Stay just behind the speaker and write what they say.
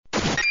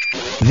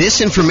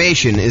This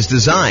information is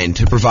designed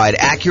to provide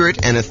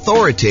accurate and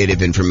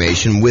authoritative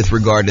information with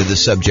regard to the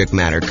subject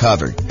matter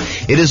covered.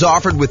 It is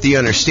offered with the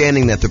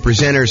understanding that the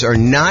presenters are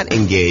not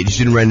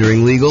engaged in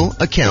rendering legal,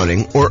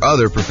 accounting, or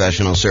other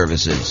professional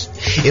services.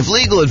 If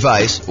legal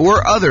advice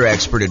or other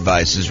expert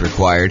advice is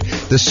required,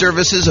 the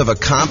services of a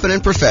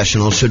competent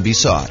professional should be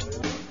sought.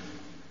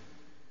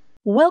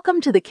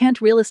 Welcome to the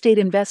Kent Real Estate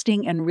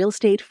Investing and Real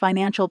Estate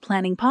Financial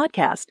Planning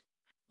Podcast.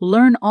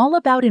 Learn all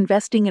about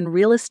investing in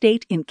real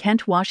estate in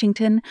Kent,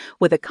 Washington,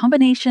 with a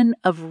combination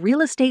of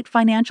real estate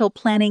financial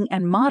planning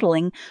and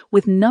modeling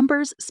with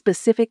numbers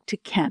specific to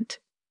Kent,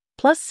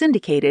 plus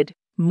syndicated,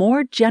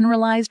 more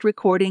generalized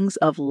recordings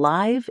of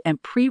live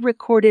and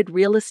pre-recorded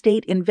real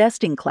estate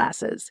investing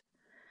classes.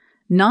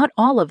 Not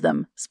all of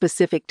them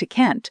specific to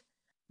Kent.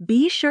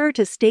 Be sure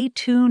to stay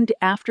tuned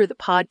after the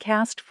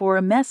podcast for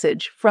a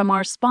message from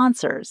our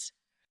sponsors.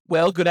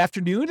 Well, good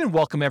afternoon and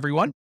welcome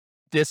everyone.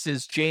 This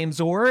is James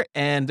Orr,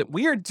 and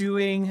we are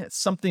doing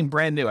something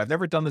brand new. I've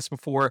never done this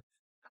before.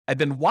 I've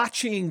been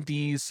watching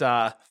these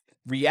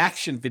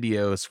reaction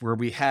videos where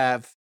we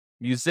have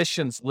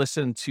musicians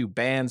listen to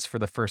bands for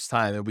the first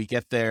time, and we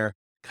get their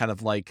kind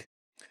of like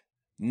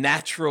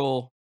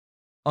natural,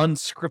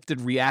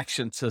 unscripted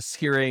reaction to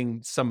hearing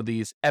some of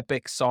these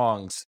epic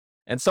songs.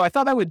 And so I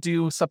thought I would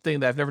do something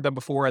that I've never done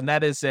before, and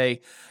that is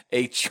a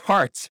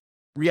chart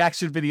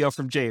reaction video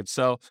from James.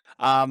 So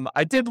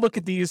I did look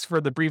at these for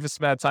the briefest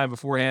amount of time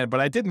beforehand, but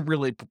I didn't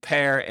really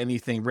prepare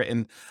anything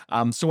written.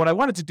 So what I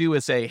wanted to do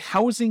is a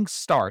housing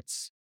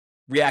starts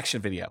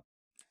reaction video.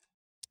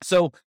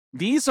 So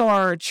these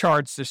are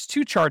charts. There's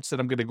two charts that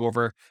I'm going to go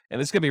over,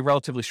 and it's going to be a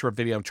relatively short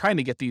video. I'm trying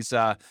to get these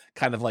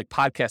kind of like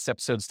podcast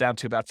episodes down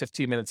to about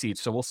 15 minutes each,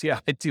 so we'll see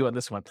how I do on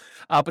this one.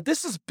 But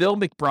this is Bill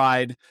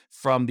McBride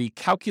from the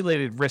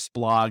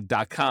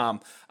calculatedriskblog.com.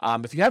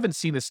 If you haven't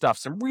seen his stuff,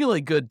 some really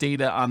good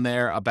data on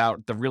there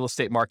about the real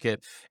estate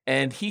market.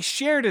 And he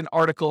shared an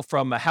article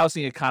from a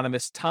housing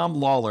economist, Tom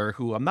Lawler,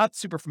 who I'm not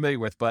super familiar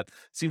with, but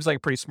seems like a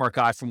pretty smart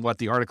guy from what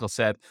the article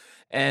said.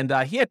 And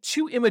he had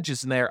two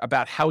images in there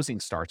about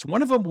housing starts.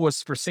 One of them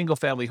was for single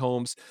family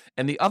homes,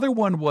 and the other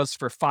one was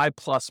for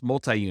 5+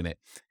 multi-unit.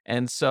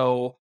 And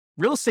so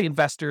real estate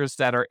investors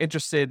that are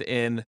interested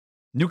in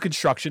new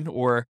construction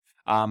or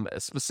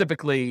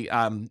specifically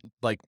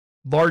like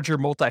larger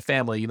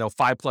multifamily,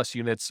 5+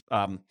 units,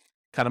 kind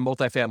of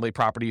multifamily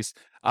properties,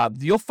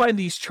 you'll find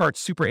these charts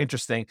super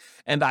interesting.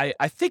 And I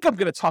think I'm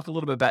going to talk a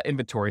little bit about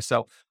inventory.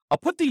 So I'll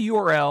put the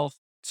URL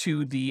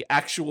to the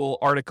actual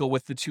article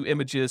with the two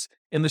images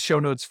in the show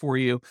notes for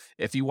you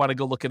if you want to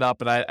go look it up.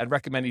 And I'd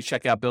recommend you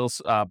check out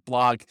Bill's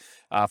blog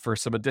for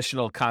some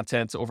additional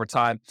content over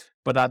time.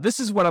 But this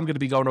is what I'm going to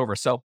be going over.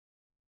 So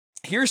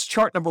here's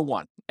chart number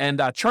one.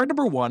 And chart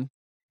number one,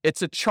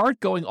 it's a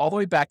chart going all the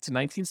way back to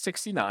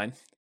 1969,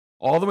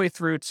 all the way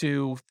through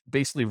to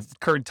basically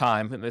current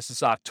time. And this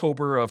is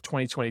October of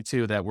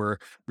 2022 that we're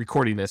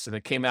recording this. And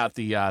it came out,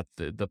 the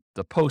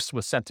post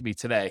was sent to me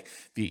today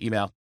via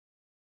email.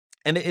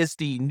 And it is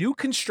the new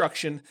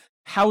construction,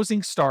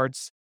 housing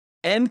starts,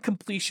 and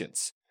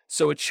completions.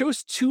 So it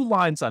shows two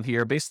lines on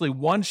here, basically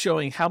one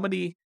showing how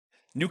many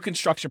new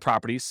construction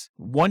properties,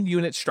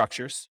 1-unit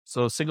structures,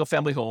 so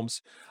single-family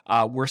homes,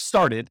 were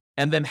started,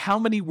 and then how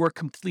many were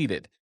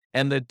completed.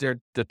 And the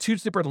two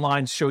different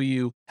lines show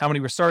you how many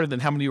were started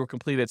and how many were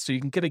completed, so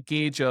you can get a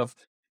gauge of,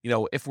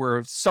 if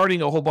we're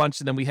starting a whole bunch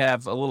and then we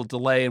have a little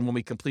delay in when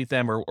we complete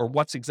them or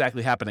what's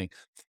exactly happening.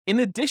 In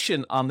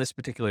addition, on this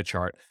particular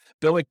chart,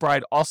 Bill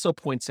McBride also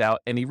points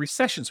out any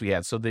recessions we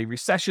had. So the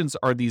recessions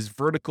are these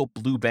vertical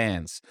blue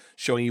bands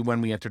showing you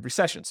when we entered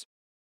recessions.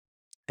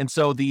 And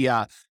so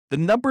the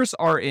numbers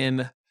are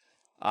in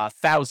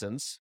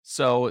thousands.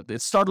 So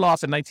it started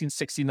off in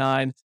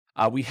 1969.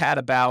 We had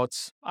about,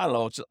 just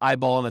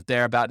eyeballing it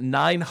there, about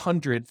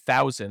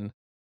 900,000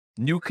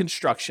 new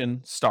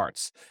construction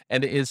starts,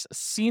 and it is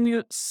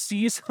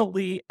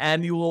seasonally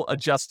annual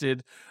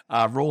adjusted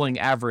rolling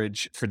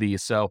average for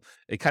these. So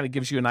it kind of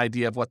gives you an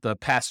idea of what the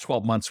past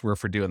 12 months were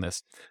for doing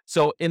this.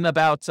 So in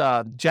about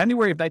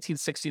January of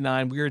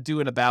 1969, we were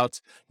doing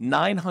about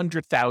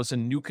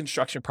 900,000 new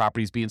construction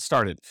properties being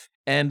started,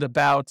 and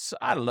about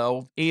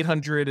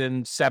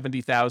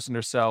 870,000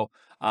 or so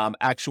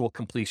actual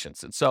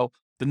completions. And so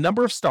the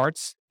number of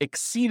starts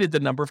exceeded the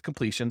number of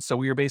completions. So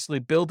we were basically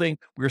we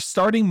were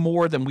starting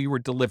more than we were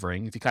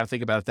delivering, if you kind of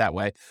think about it that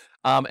way.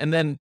 And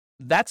then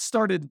that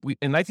started,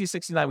 in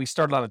 1969, we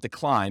started on a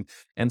decline.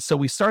 And so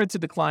we started to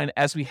decline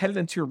as we headed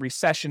into a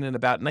recession in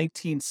about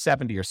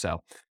 1970 or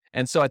so.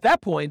 And so at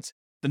that point,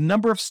 the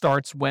number of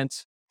starts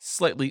went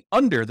slightly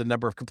under the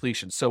number of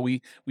completions. So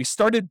we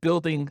started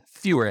building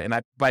fewer, and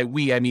by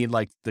we, I mean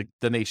like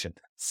the nation.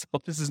 So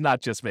this is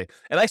not just me.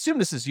 And I assume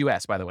this is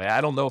U.S., by the way.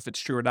 I don't know if it's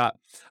true or not,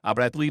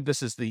 but I believe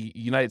this is the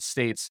United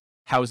States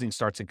housing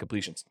starts and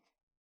completions.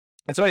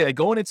 And so anyway,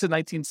 going into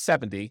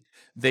 1970,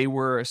 they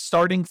were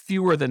starting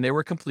fewer than they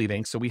were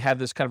completing. So we had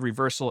this kind of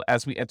reversal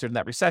as we entered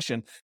that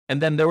recession.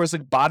 And then there was a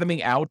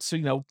bottoming out,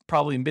 so,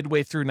 probably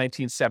midway through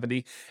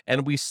 1970.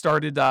 And we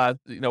started,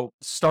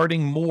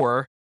 starting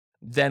more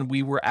than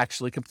we were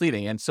actually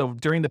completing. And so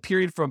during the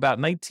period from about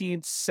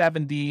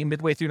 1970,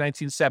 midway through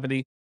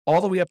 1970,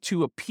 all the way up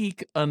to a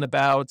peak on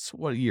about,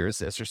 what year is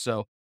this or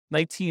so,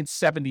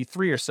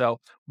 1973 or so,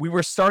 we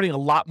were starting a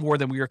lot more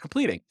than we were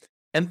completing.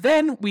 And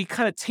then we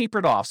kind of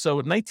tapered off. So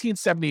in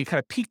 1970, it kind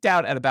of peaked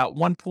out at about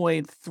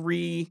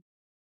 1.3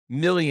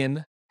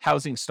 million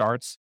housing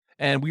starts.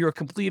 And we were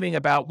completing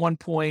about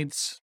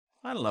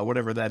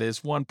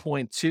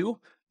 1.2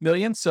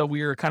 million. So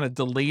we were kind of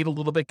delayed a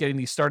little bit getting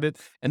these started.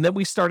 And then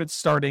we started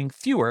starting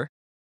fewer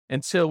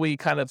until we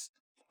kind of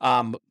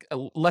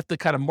let the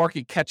kind of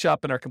market catch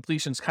up and our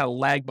completions kind of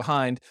lag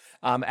behind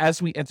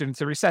as we entered into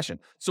the recession.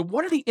 So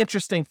one of the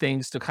interesting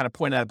things to kind of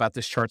point out about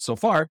this chart so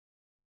far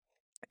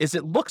is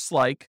it looks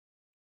like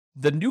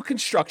the new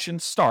construction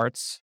start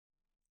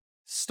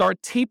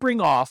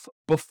tapering off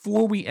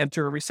before we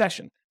enter a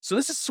recession. So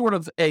this is sort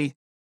of a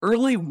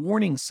early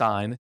warning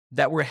sign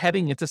that we're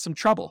heading into some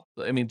trouble.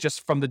 I mean,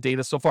 just from the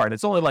data so far. And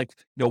it's only like,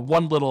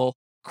 one little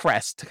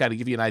crest to kind of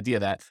give you an idea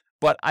of that.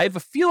 But I have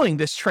a feeling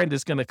this trend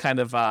is going to kind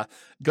of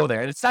go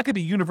there. And it's not going to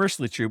be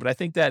universally true, but I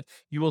think that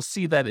you will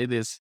see that it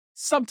is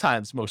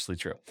sometimes mostly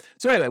true.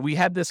 So anyway, we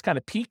had this kind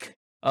of peak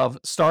of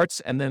starts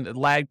and then it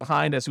lagged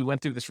behind as we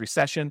went through this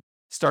recession,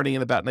 starting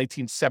in about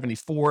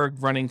 1974,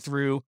 running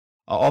through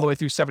all the way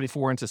through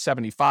 74 into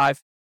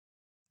 75,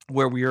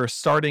 where we are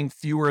starting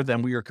fewer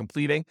than we are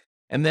completing.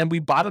 And then we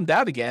bottomed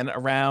out again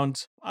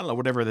around, I don't know,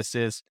 whatever this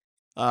is,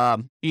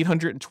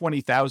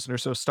 820,000 or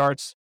so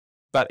starts,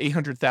 about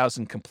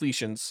 800,000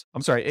 completions.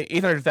 I'm sorry,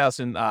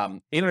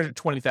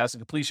 820,000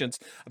 completions,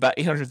 about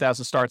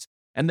 800,000 starts.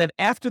 And then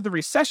after the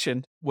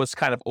recession was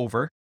kind of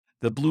over,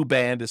 the blue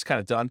band is kind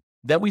of done,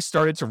 then we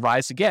started to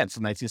rise again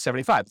from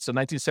 1975. So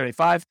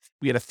 1975,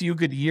 we had a few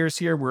good years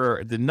here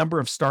where the number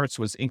of starts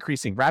was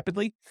increasing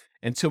rapidly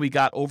until we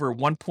got over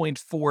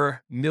 1.4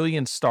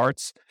 million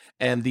starts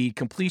and the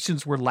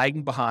completions were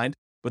lagging behind.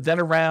 But then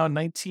around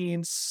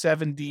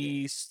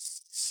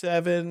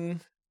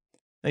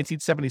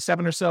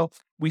 1977 or so,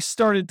 we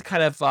started to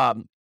kind of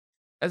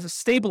as a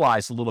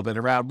stabilize a little bit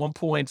around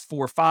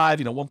 1.45,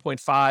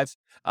 1.5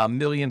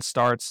 million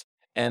starts.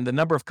 And the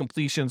number of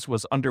completions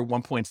was under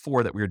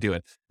 1.4 that we were doing.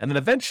 And then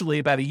eventually,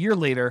 about a year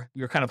later,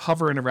 we were kind of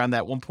hovering around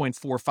that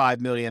 1.45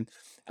 million.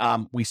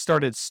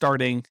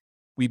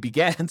 We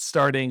began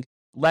starting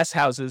less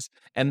houses,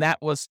 and that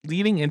was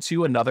leading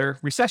into another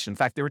recession. In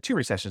fact, there were two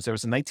recessions. There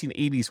was a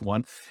 1980s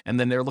one, and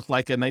then there looked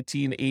like a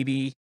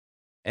 1980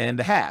 and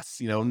a half,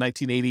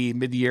 1980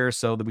 mid-year.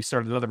 So that we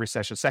started another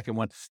recession, second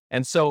one.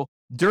 And so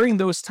during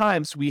those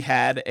times, we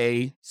had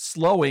a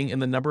slowing in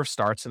the number of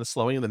starts and a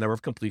slowing in the number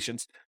of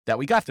completions that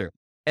we got through.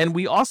 And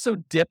we also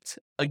dipped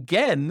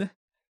again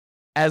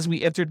as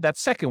we entered that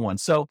second one.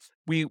 So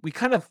we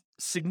kind of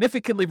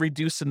significantly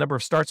reduced the number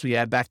of starts we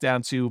had back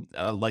down to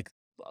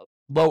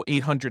low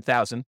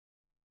 800,000.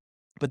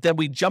 But then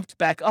we jumped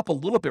back up a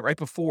little bit right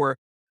before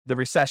the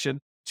recession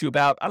to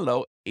about,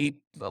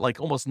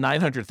 almost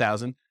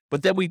 900,000.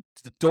 But then we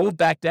dove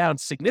back down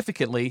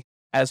significantly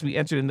as we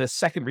entered in the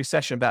second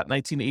recession, about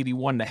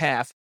 1981 and a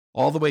half,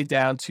 all the way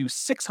down to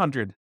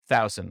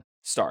 600,000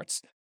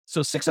 starts.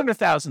 So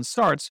 600,000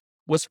 starts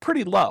was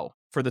pretty low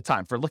for the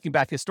time, for looking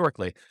back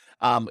historically.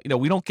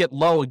 We don't get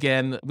lower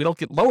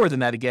than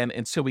that again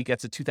until we get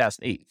to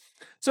 2008.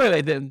 So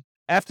anyway, then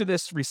after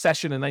this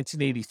recession in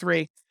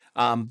 1983,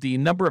 the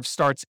number of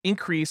starts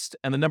increased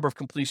and the number of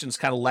completions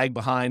kind of lagged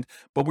behind,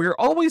 but we were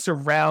always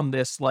around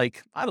this, a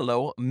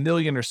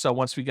million or so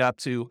once we got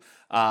to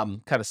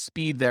kind of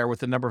speed there with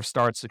the number of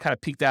starts. It kind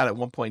of peaked out at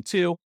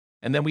 1.2.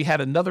 And then we had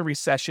another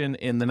recession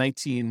in the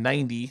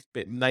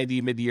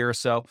 1990 mid-year or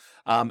so,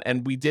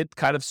 and we did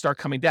kind of start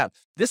coming down.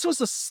 This was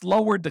a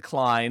slower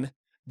decline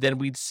than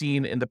we'd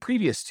seen in the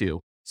previous two.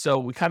 So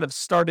we kind of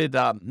started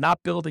not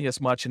building as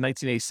much in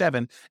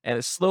 1987, and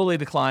it slowly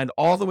declined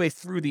all the way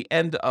through the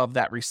end of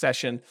that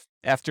recession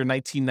after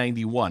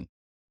 1991.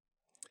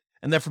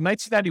 And then from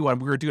 1991,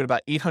 we were doing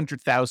about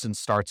 800,000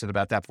 starts at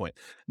about that point.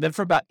 And then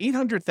from about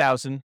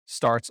 800,000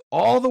 starts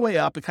all the way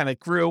up, it kind of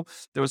grew.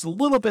 There was a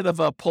little bit of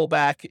a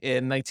pullback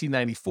in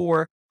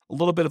 1994, a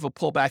little bit of a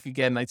pullback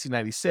again in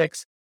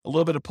 1996, a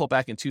little bit of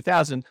pullback in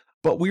 2000,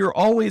 but we were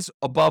always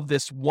above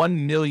this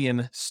 1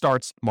 million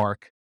starts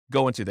mark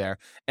going to there.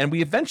 And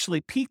we eventually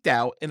peaked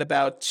out in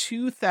about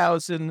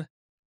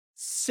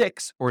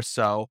 2006 or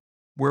so,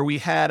 where we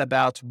had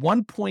about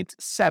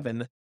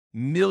 1.7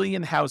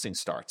 million housing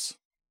starts.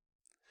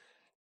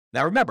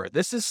 Now, remember,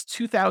 this is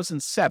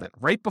 2007,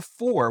 right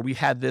before we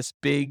had this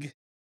big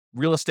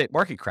real estate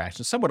market crash.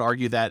 And some would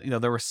argue that,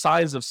 there were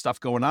signs of stuff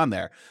going on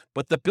there,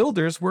 but the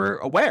builders were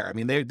aware. I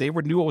mean, they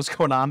knew what was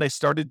going on. They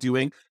started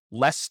doing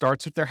less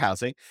starts with their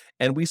housing.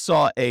 And we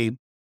saw a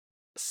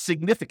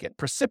significant,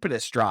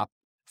 precipitous drop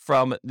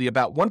from the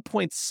about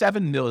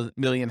 1.7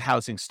 million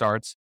housing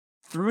starts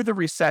through the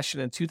recession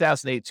in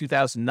 2008,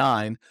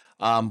 2009,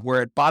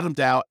 where it bottomed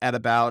out at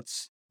about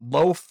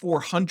low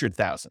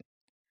 400,000.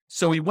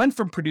 So we went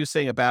from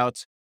producing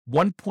about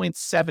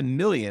 1.7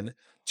 million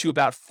to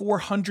about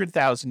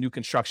 400,000 new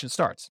construction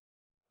starts.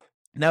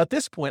 Now, at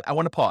this point, I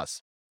want to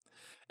pause.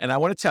 And I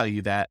want to tell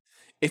you that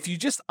if you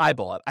just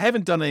eyeball it, I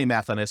haven't done any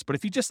math on this, but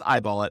if you just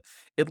eyeball it,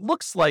 it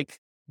looks like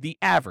the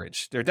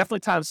average, there are definitely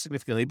times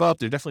significantly above,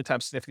 there are definitely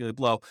times significantly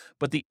below,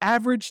 but the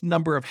average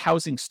number of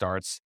housing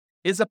starts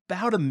is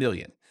about 1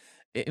 million.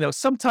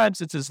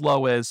 Sometimes it's as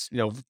low as,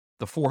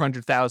 the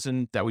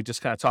 400,000 that we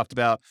just kind of talked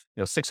about,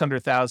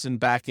 600,000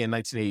 back in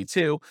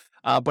 1982.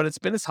 But it's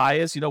been as high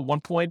as,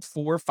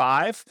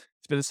 1.45.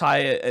 It's been as high,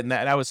 and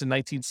that was in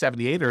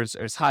 1978, or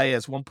as high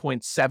as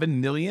 1.7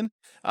 million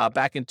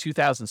back in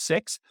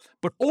 2006.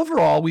 But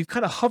overall, we've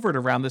kind of hovered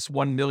around this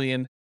 1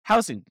 million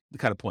housing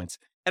kind of points.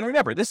 And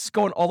remember, this is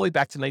going all the way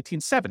back to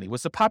 1970.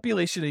 Was the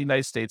population of the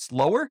United States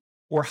lower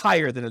or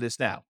higher than it is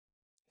now?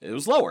 It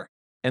was lower.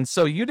 And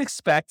so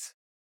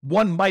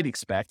one might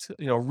expect,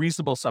 a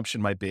reasonable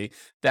assumption might be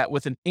that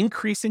with an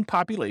increasing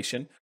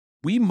population,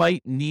 we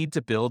might need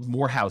to build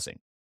more housing,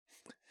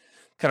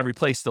 kind of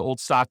replace the old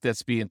stock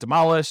that's being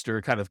demolished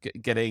or kind of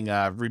getting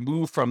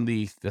removed from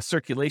the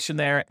circulation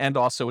there, and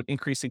also an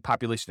increasing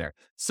population there.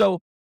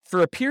 So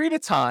for a period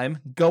of time,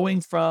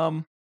 going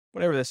from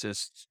whatever this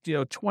is,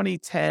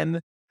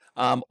 2010,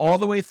 all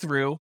the way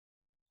through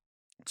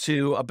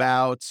to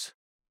about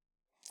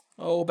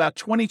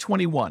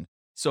 2021.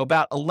 So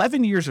about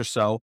 11 years or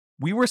so,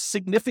 we were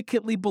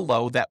significantly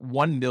below that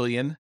 1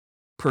 million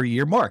per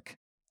year mark.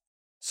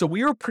 So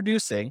we were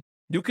producing,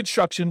 new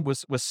construction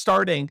was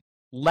starting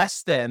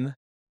less than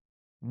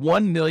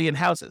 1 million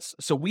houses.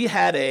 So we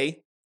had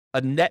a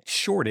net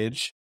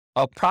shortage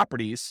of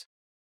properties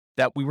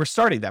that we were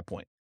starting at that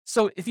point.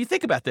 So if you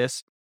think about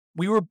this,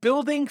 we were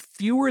building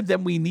fewer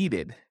than we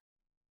needed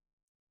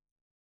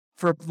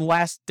for the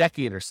last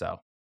decade or so.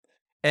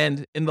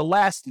 And in the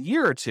last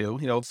year or two,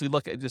 if we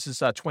look at, this is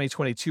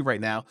 2022 right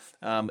now,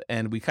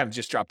 and we kind of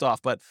just dropped off.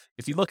 But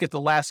if you look at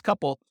the last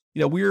couple,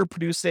 we were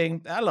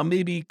producing, I don't know,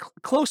 maybe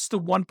close to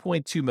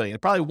 1.2 million,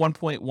 probably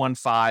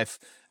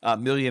 1.15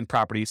 million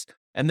properties.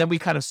 And then we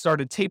kind of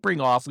started tapering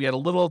off. We had a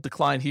little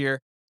decline here.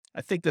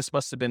 I think this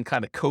must have been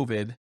kind of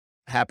COVID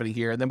happening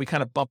here. And then we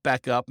kind of bumped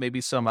back up,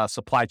 maybe some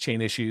supply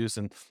chain issues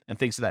and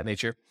things of that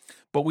nature.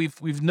 But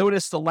we've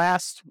noticed the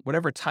last,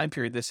 whatever time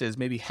period this is,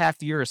 maybe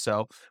half year or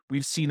so,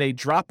 we've seen a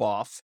drop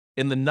off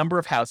in the number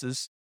of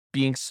houses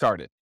being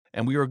started.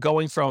 And we were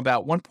going from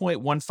about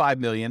 1.15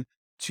 million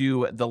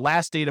to the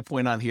last data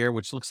point on here,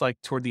 which looks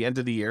like toward the end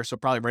of the year. So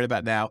probably right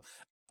about now,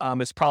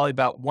 it's probably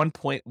about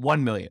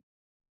 1.1 million.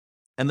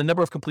 And the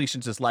number of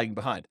completions is lagging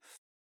behind.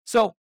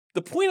 So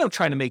the point I'm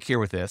trying to make here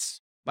with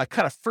this, my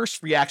kind of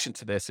first reaction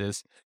to this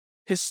is,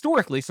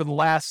 historically, for the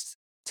last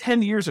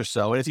 10 years or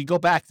so, and if you go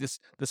back, this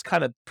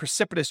kind of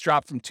precipitous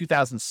drop from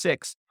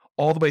 2006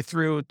 all the way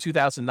through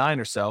 2009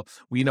 or so,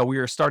 we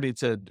were starting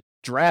to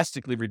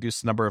drastically reduce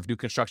the number of new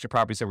construction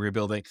properties that we were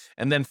building.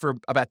 And then for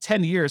about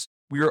 10 years,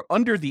 we were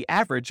under the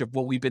average of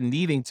what we've been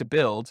needing to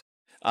build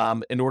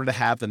in order to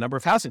have the number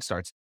of housing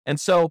starts. And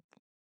so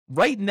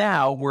right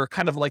now, we're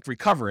kind of like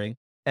recovering.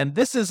 And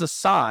this is a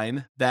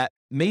sign that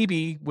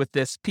maybe with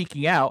this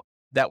peaking out,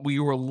 that we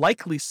will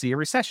likely see a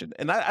recession.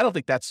 And I don't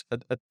think that's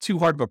a too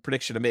hard of a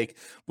prediction to make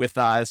with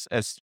as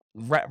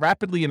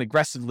rapidly and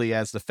aggressively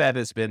as the Fed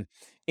has been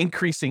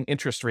increasing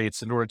interest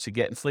rates in order to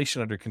get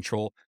inflation under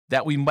control,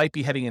 that we might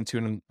be heading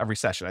into a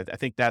recession. I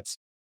think that's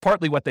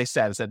partly what they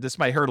said, is that this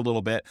might hurt a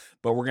little bit,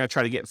 but we're going to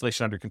try to get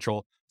inflation under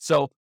control.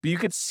 So, but you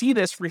could see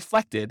this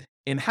reflected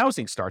in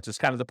housing starts is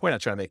kind of the point I'm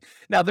trying to make.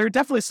 Now, there are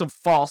definitely some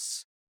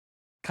false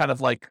kind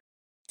of like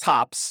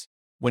tops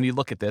when you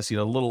look at this,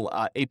 little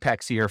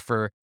apex here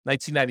for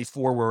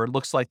 1994, where it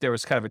looks like there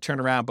was kind of a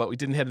turnaround, but we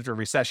didn't head into a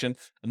recession.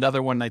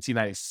 Another one,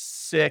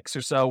 1996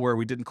 or so, where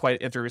we didn't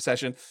quite enter a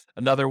recession.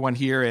 Another one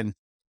here in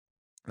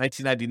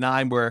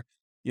 1999, where,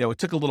 it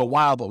took a little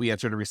while, but we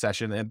entered a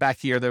recession. And back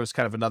here, there was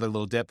kind of another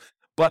little dip.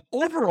 But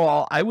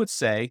overall, I would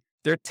say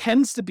there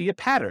tends to be a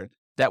pattern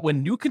that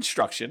when new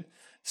construction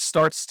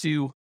starts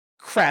to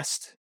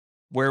crest,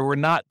 where we're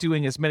not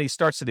doing as many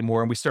starts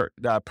anymore, and we start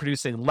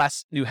producing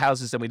less new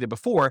houses than we did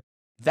before,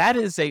 that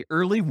is a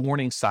early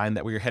warning sign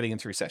that we are heading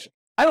into recession.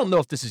 I don't know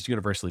if this is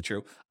universally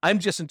true. I'm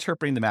just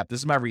interpreting the map. This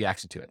is my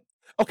reaction to it.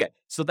 Okay,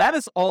 so that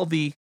is all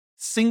the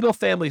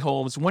single-family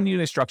homes,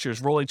 one-unit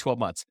structures, rolling 12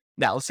 months.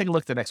 Now, let's take a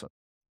look at the next one.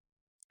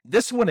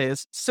 This one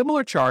is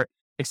similar chart,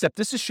 except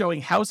this is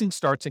showing housing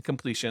starts and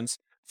completions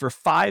for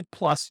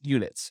 5+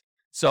 units.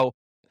 So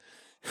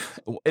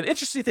an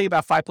interesting thing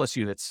about 5+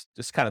 units,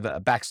 just kind of a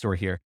backstory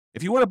here.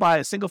 If you want to buy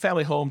a single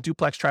family home,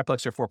 duplex,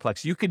 triplex, or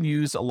fourplex, you can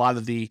use a lot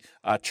of the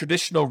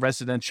traditional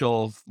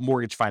residential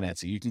mortgage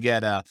financing. You can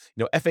get a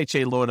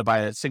FHA loan to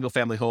buy a single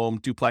family home,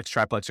 duplex,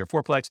 triplex, or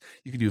fourplex.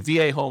 You can do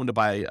VA home to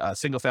buy a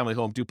single family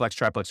home, duplex,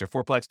 triplex, or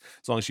fourplex,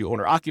 as long as you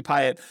own or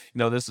occupy it.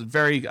 This is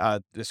very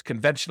this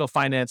conventional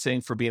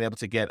financing for being able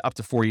to get up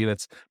to 4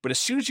 units. But as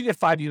soon as you get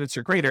 5 units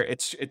or greater,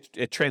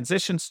 it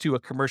transitions to a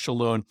commercial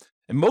loan.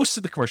 And most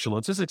of the commercial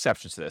loans, there's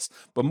exceptions to this,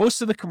 but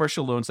most of the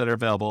commercial loans that are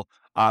available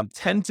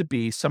tend to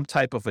be some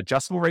type of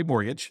adjustable rate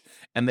mortgage,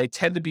 and they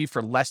tend to be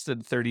for less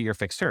than 30-year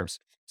fixed terms.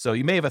 So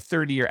you may have a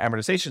 30-year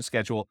amortization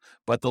schedule,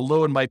 but the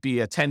loan might be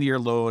a 10-year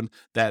loan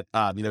that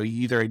you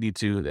either need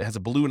to, it has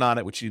a balloon on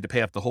it, which you need to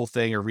pay up the whole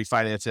thing or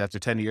refinance it after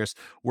 10 years,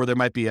 or there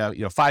might be a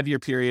 5-year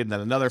period, and then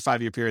another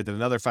 5-year period, then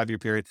another 5-year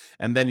period,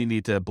 and then you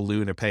need to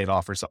balloon or pay it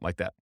off or something like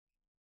that.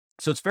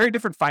 So it's very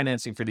different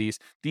financing for these.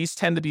 These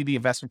tend to be the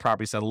investment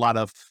properties that a lot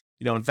of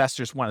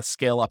investors want to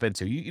scale up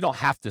into. You don't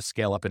have to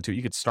scale up into it.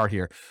 You could start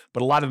here,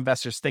 but a lot of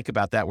investors think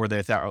about that where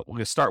they thought, we're going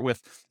to start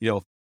with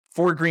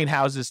 4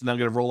 greenhouses, and then I'm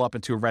going to roll up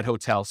into a red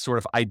hotel sort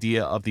of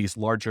idea of these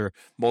larger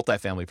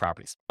multifamily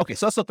properties. Okay,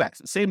 so let's look back.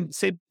 Same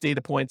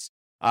data points.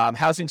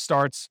 Housing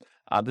starts.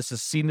 This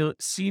is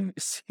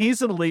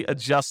seasonally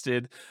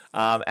adjusted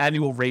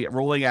annual rate,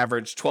 rolling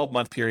average,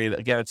 12-month period.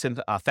 Again, it's in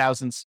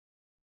thousands.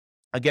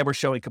 Again, we're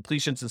showing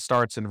completions and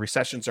starts, and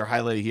recessions are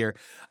highlighted here.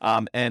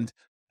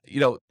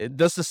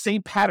 Does the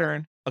same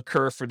pattern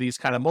occur for these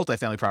kind of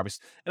multifamily properties?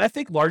 And I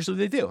think largely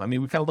they do. I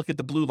mean, we kind of look at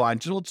the blue line,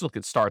 just look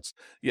at starts.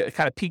 Yeah, it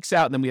kind of peaks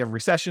out, and then we have a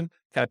recession,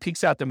 kind of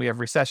peaks out, then we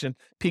have recession,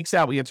 peaks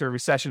out, we enter a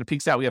recession, it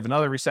peaks out, we have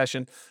another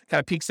recession, kind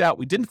of peaks out,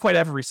 we didn't quite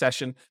have a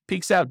recession,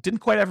 peaks out, didn't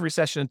quite have a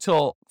recession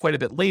until quite a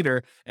bit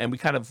later, and we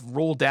kind of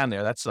rolled down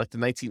there. That's like the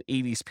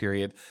 1980s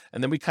period.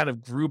 And then we kind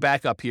of grew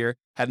back up here,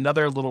 had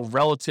another little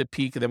relative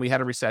peak, and then we had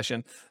a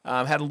recession,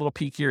 had a little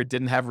peak here,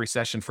 didn't have a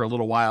recession for a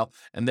little while,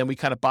 and then we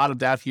kind of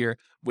bottomed out here,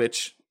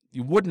 which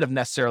you wouldn't have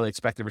necessarily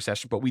expected a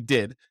recession, but we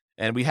did.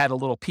 And we had a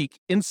little peak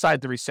inside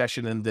the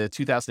recession in the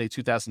 2008,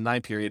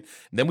 2009 period.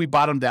 And then we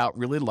bottomed out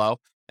really low.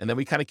 And then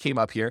we kind of came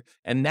up here.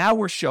 And now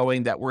we're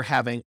showing that we're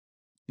having,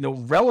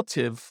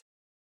 relative,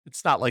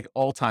 it's not like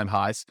all-time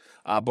highs,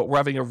 but we're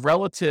having a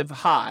relative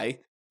high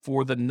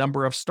for the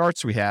number of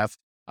starts we have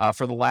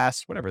for the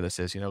last, whatever this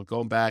is,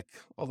 going back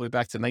all the way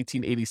back to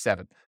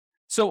 1987.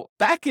 So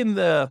back in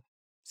the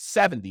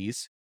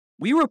 70s,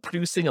 we were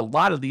producing a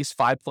lot of these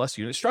 5+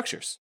 unit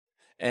structures.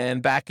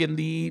 And back in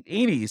the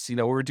 80s, we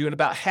were doing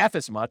about half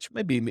as much,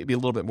 maybe a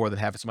little bit more than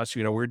half as much.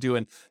 We were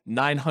doing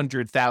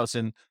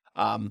 900,000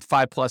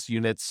 5+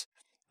 units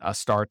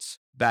starts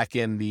back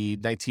in the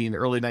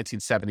early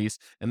 1970s.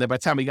 And then by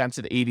the time we got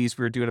into the 80s,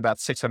 we were doing about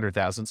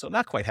 600,000. So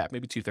not quite half,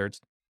 maybe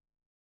 2/3.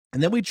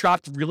 And then we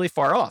dropped really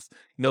far off.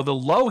 The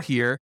low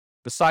here,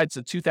 besides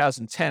the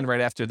 2010, right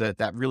after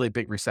that really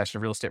big recession,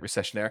 real estate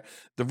recession there,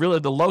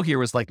 the low here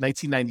was like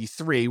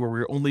 1993, where we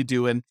were only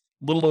doing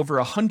little over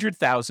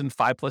 100,000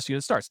 5+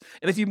 unit starts.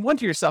 And if you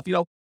wonder to yourself,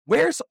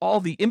 where's all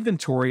the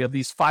inventory of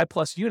these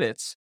 5+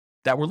 units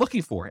that we're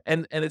looking for?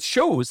 And it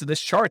shows in this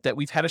chart that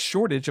we've had a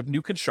shortage of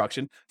new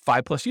construction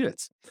 5+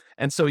 units.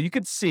 And so you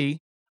could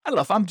see, I don't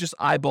know if I'm just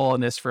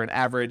eyeballing this for an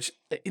average,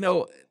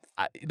 the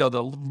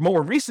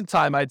more recent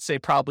time I'd say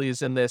probably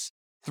is in this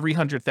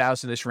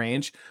 300,000-ish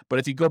range. But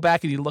if you go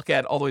back and you look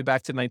at all the way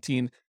back to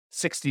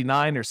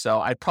 1969 or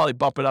so, I'd probably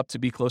bump it up to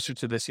be closer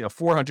to this,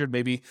 400,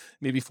 maybe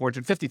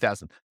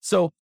 450,000.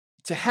 So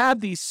to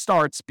have these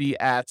starts be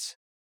at,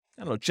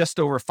 just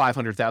over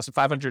 500,000,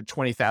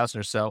 520,000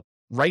 or so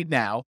right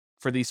now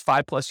for these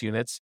 5+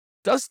 units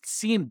doesn't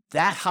seem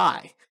that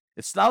high.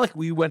 It's not like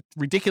we went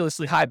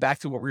ridiculously high back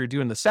to what we were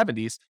doing in the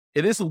 70s.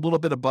 It is a little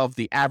bit above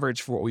the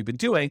average for what we've been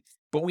doing,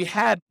 but we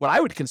had what I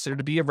would consider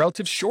to be a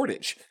relative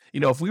shortage.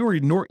 If we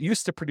were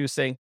used to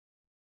producing,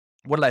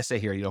 what did I say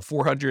here?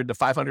 400 to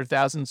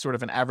 500,000, sort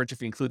of an average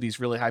if you include these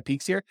really high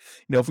peaks here.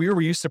 If we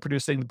were used to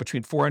producing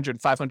between 400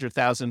 and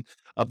 500,000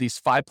 of these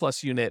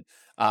 5+ unit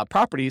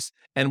properties,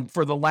 and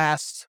for the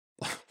last,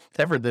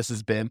 whatever this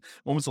has been,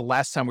 when was the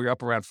last time we were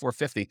up around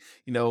 450?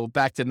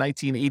 Back to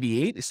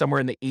 1988,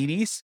 somewhere in the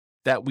 80s,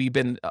 that we've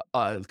been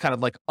kind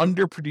of like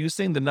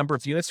underproducing the number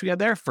of units we had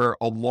there for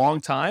a long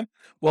time.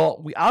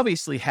 Well, we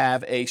obviously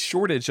have a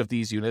shortage of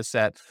these units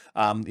that,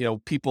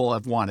 people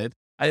have wanted.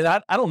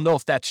 I don't know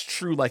if that's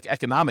true, like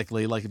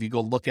economically, like if you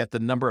go look at the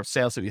number of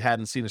sales that we had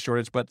and seen a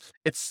shortage, but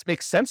it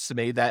makes sense to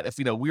me that if,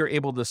 we were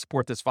able to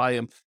support this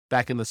volume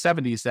back in the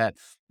 70s, that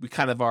we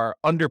kind of are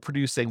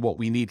underproducing what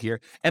we need here.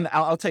 And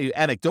I'll tell you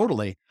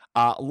anecdotally,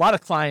 a lot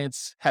of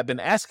clients have been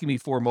asking me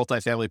for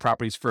multifamily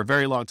properties for a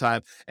very long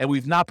time, and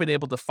we've not been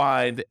able to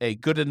find a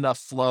good enough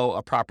flow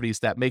of properties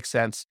that make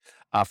sense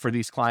for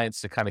these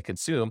clients to kind of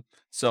consume.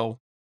 So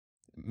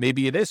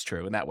maybe it is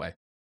true in that way.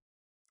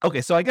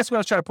 Okay, so I guess what I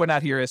was trying to point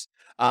out here is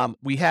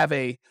we have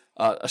a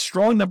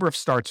strong number of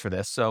starts for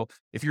this. So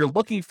if you're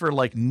looking for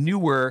like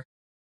newer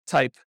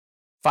type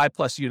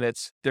 5+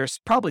 units, there's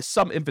probably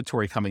some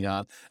inventory coming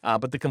on,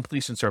 but the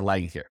completions are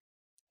lagging here.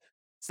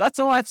 So that's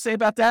all I have to say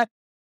about that.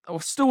 I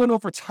still went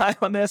over time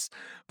on this,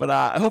 but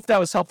I hope that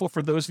was helpful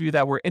for those of you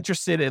that were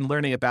interested in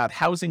learning about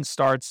housing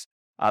starts.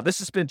 This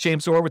has been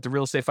James Orr with the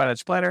Real Estate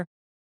Financial Planner.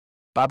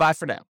 Bye-bye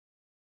for now.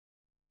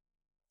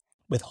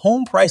 With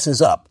home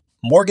prices up,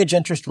 mortgage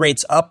interest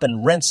rates up,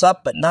 and rents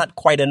up, but not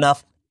quite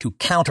enough to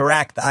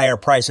counteract the higher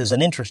prices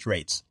and interest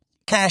rates,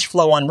 cash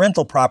flow on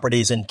rental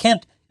properties in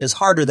Kent is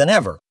harder than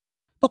ever.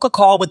 Book a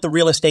call with the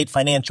Real Estate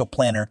Financial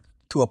Planner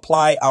to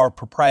apply our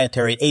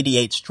proprietary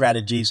 88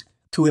 strategies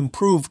to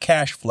improve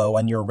cash flow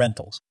on your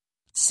rentals.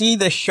 See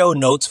the show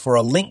notes for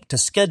a link to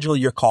schedule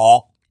your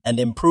call and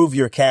improve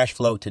your cash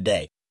flow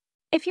today.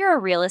 If you're a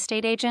real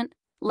estate agent,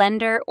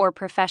 lender, or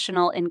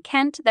professional in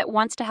Kent that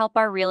wants to help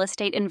our real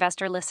estate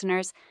investor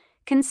listeners,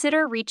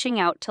 consider reaching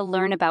out to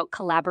learn about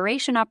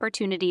collaboration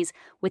opportunities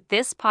with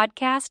this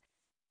podcast.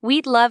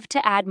 We'd love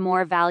to add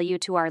more value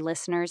to our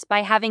listeners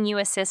by having you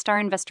assist our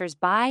investors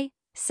buy,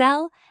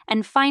 sell,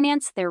 and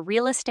finance their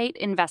real estate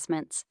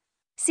investments.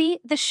 See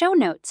the show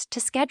notes to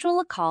schedule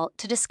a call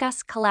to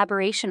discuss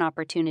collaboration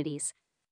opportunities.